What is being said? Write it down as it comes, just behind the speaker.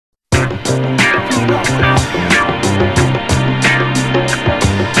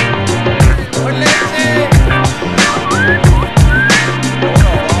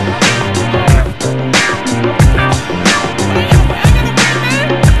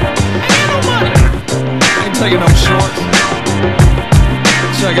Taking no shorts.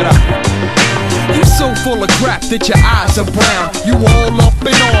 Check it out. You're so full of crap that your eyes are brown. You all up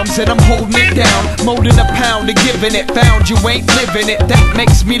in arms and I'm holding it down. More than a pound of giving it. Found you ain't living it. That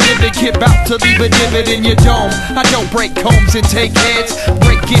makes me live it. Kid, bout to leave a divot in your dome. I don't break combs and take heads.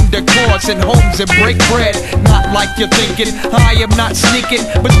 Break into cars and homes and break bread. Not like you're thinking. I am not sneaking,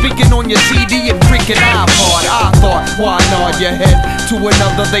 but speaking on your CD and freaking iPod. I thought, why nod your head to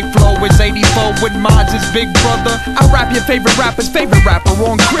another? They flow is 84 when mine's is Big Brother. I rap your favorite rapper's favorite rapper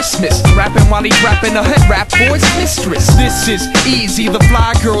on Christmas. Rapping while he's rapping a head rap for his mistress. This is easy, the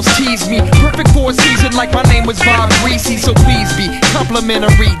fly girls tease me. Perfect for a season like my name was Bob Greasy. So please be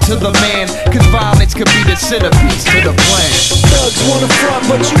complimentary to the man, cause violence could be the centerpiece to the plan. Thugs wanna front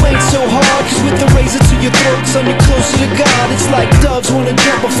but you ain't so hard, cause with the razor to your throat son you're closer to God. It's like doves wanna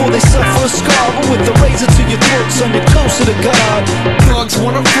jump before they suffer a scar, but with the razor to your throat son you're closer to God. Thugs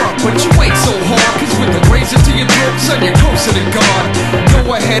wanna front but you ain't so hard, cause with the razor to your throat son you're closer to God.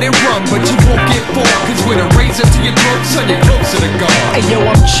 Go ahead and run but you won't get far, cause with a razor to your throat son you're closer to God. Hey yo,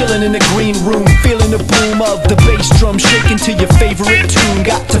 I'm chillin' in the green room, feeling the boom of the bass drum shaking to your favorite tune.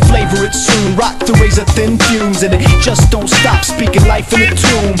 Got to flavor it soon, rock the razor thin fumes, and it just don't stop speaking life in a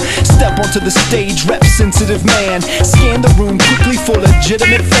tomb. Step onto the stage, rep sensitive man. Scan the room quickly for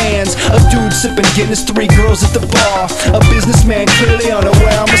legitimate fans. A dude sipping Guinness, 3 girls at the bar. A businessman clearly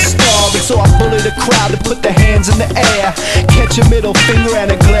unaware I'm a star, and so I bully the crowd to put their hands in the air. Catch a middle finger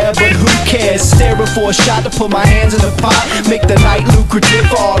and a glare, but who cares? Staring for a shot to put my hands in the pot. Make the night lucrative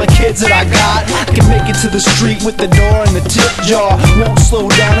for all the kids that I got. I can make it to the street with the door and the tip jar. Won't slow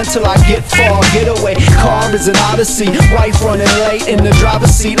down until I get far. Getaway car is an odyssey. Wife running late in the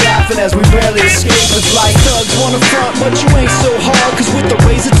driver's seat, laughing as we barely escape. It's like thugs wanna front but you ain't so hard, cause with the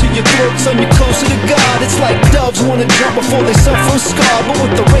razor to your throat son you're closer to God. It's like doves wanna jump before they suffer a scar, but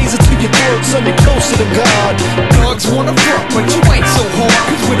with the razor to your throat son you're closer to God. Thugs wanna front but you ain't so hard,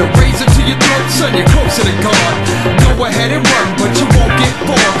 cause with a razor to your throat son you're closer to God. Go ahead and run but you won't get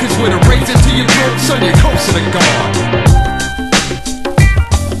far, cause with a razor to your throat son you're closer to God.